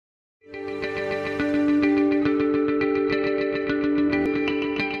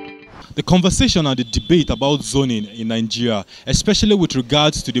The conversation and the debate about zoning in Nigeria, especially with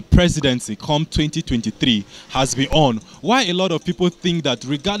regards to the presidency come 2023, has been on. Why a lot of people think that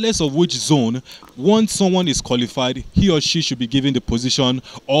regardless of which zone, once someone is qualified, he or she should be given the position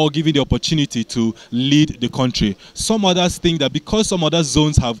or given the opportunity to lead the country. Some others think that because some other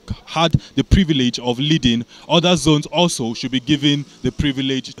zones have had the privilege of leading, other zones also should be given the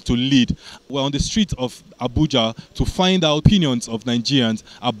privilege to lead. We're on the streets of Abuja to find out opinions of Nigerians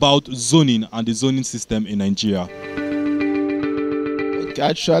about zoning and the zoning system in Nigeria.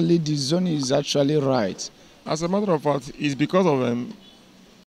 Actually, the zoning is actually right. As a matter of fact, it's because of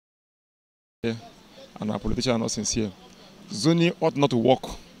and our politicians are not sincere. Zoning ought not to work.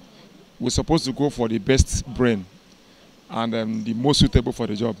 We're supposed to go for the best brain and the most suitable for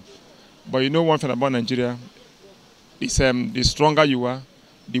the job. But you know one thing about Nigeria, is the stronger you are,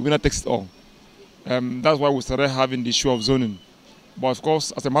 the winner takes it all. That's why we started having the issue of zoning. But of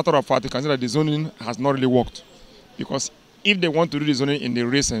course, as a matter of fact, you can see that the zoning has not really worked. Because if they want to do the zoning in the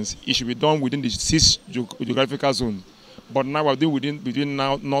real sense, it should be done within the 6 geographical zones. But now we're doing between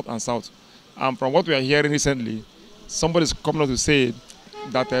now north and south. And from what we are hearing recently, somebody's coming out to say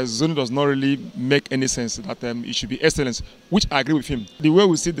that zoning does not really make any sense, that it should be excellence, which I agree with him. The way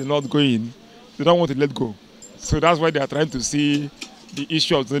we see the north going, they don't want to let go. So that's why they are trying to see the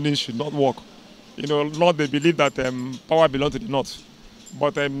issue of zoning should not work. You know, North, they believe that power belongs to the North.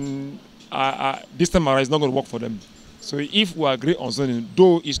 But this time around, it's not going to work for them. So if we agree on zoning,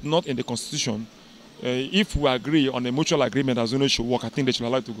 though it's not in the Constitution, if we agree on a mutual agreement that zoning should work, I think they should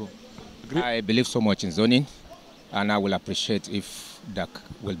allow it to go. Agree? I believe so much in zoning, and I will appreciate if that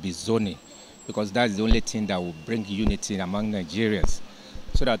will be zoning, because that's the only thing that will bring unity among Nigerians,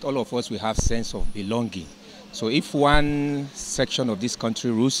 so that all of us will have sense of belonging. So if one section of this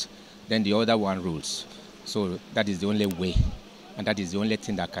country rules, then the other one rules. So that is the only way, and that is the only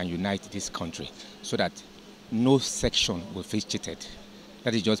thing that can unite this country, so that no section will feel cheated.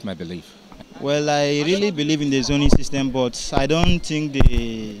 That is just my belief. Well, I really believe in the zoning system, but I don't think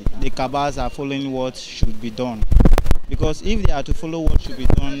the cabals are following what should be done. Because if they are to follow what should be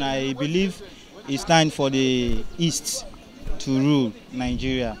done, I believe it's time for the East to rule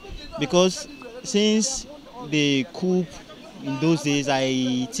Nigeria. Because since the coup in those days,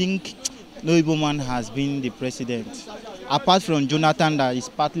 I think no Igbo man has been the president. Apart from Jonathan, that is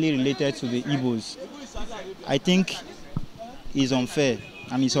partly related to the Igbos, I think it's unfair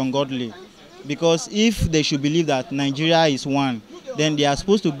and it's ungodly. Because if they should believe that Nigeria is one, then they are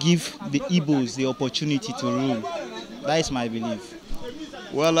supposed to give the Igbos the opportunity to rule. That is my belief.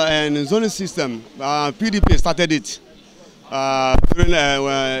 Well, in the zoning system, PDP started it during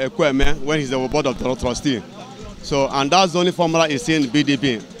Ekweme, when he's the board of trustees. So, and that zoning formula is in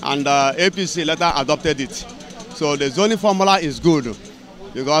BDP, and APC later adopted it. So the zoning formula is good,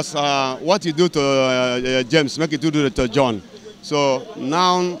 because what you do to James, make it do to John. So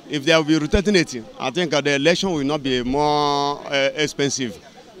now, if they will be rotating it, I think the election will not be more expensive.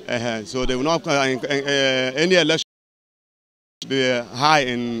 So they will not any election be high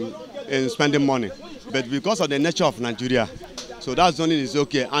in spending money. But because of the nature of Nigeria, so that zoning is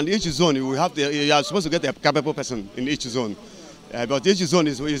okay. And each zone, you are supposed to get a capable person in each zone. But each zone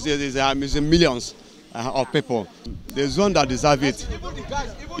is millions of people. The zone that deserves it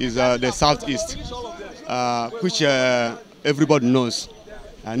is the southeast, which everybody knows.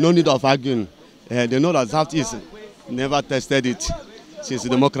 No need of arguing. They know that southeast never tested it since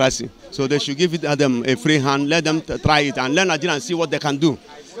democracy. So they should give it them a free hand, let them try it, and let Nigerians see what they can do.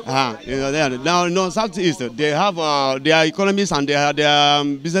 Now, southeast, they have their economies and their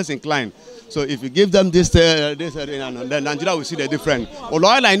business inclined. So if you give them this then Nigeria will see the difference. Although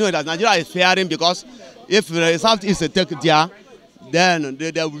all I know is that Nigeria is fearing, because if the southeast take there, then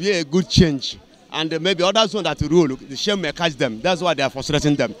there will be a good change. And maybe others want that to rule, the shame may catch them. That's why they are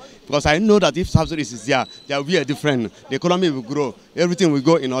frustrating them. Because I know that if subsidies is there, there will be a difference. The economy will grow. Everything will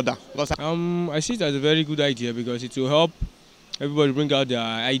go in order. I see it as a very good idea, because it will help everybody bring out their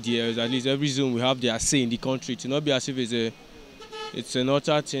ideas. At least every zone will have their say in the country. It will not be as if it's a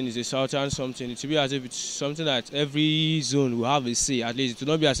northern thing, it's a southern something. It will be as if it's something that every zone will have a say. At least it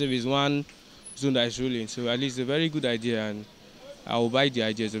will not be as if it's one zone that is ruling. So at least it's a very good idea, and I will buy the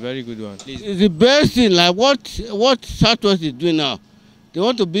idea. It's a very good one. It's the best thing, like what Southwest is doing now. They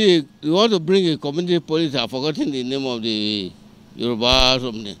want to bring a community police. I've forgotten the name of the Yoruba or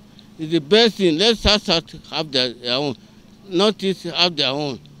something. It's the best thing. Let South have their own. Northeast have their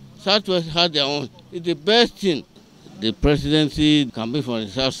own. Southwest have their own. It's the best thing. The presidency can be from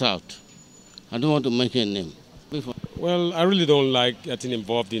the South. I don't want to mention a name. Well, I really don't like getting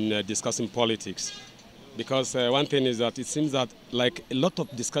involved in discussing politics, Because one thing is that it seems that like a lot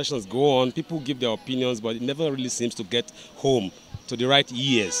of discussions go on, people give their opinions, but it never really seems to get home to the right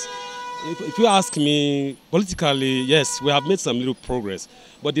ears. If you ask me, politically, yes, we have made some little progress,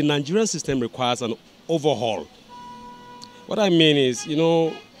 but the Nigerian system requires an overhaul. What I mean is, you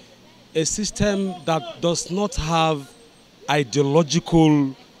know, a system that does not have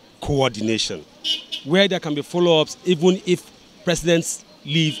ideological coordination, where there can be follow-ups even if presidents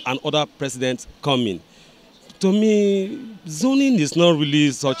leave and other presidents come in. To me, zoning is not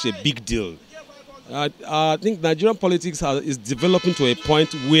really such a big deal. I think Nigerian politics is developing to a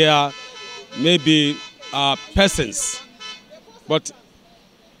point where maybe persons, but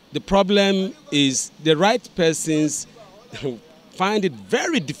the problem is the right persons find it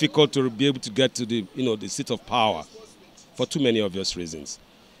very difficult to be able to get to the, you know, the seat of power for too many obvious reasons.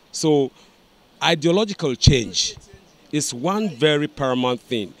 So ideological change is one very paramount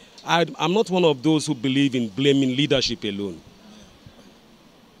thing. I'm not one of those who believe in blaming leadership alone.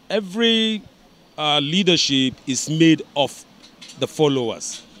 Every leadership is made of the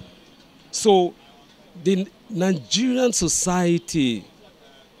followers. So the Nigerian society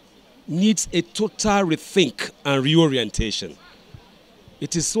needs a total rethink and reorientation.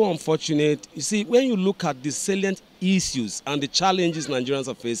 It is so unfortunate. You see, when you look at the salient issues and the challenges Nigerians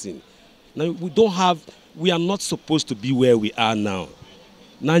are facing, now we are not supposed to be where we are now.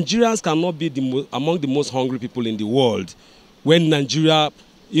 Nigerians cannot be among the most hungry people in the world when Nigeria,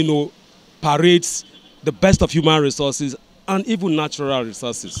 you know, parades the best of human resources and even natural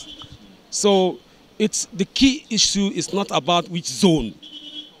resources. So the key issue is not about which zone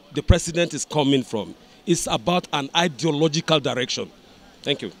the president is coming from. It's about an ideological direction.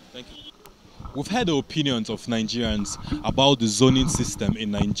 Thank you. Thank you. We've heard the opinions of Nigerians about the zoning system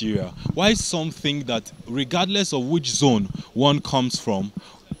in Nigeria. Why some think that regardless of which zone one comes from,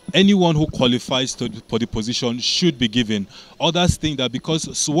 anyone who qualifies for the position should be given. Others think that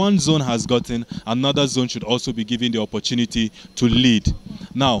because one zone has gotten, another zone should also be given the opportunity to lead.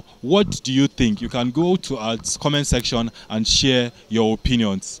 Now, what do you think? You can go to our comment section and share your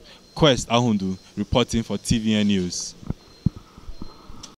opinions. Quest Ahundu, reporting for TVN News.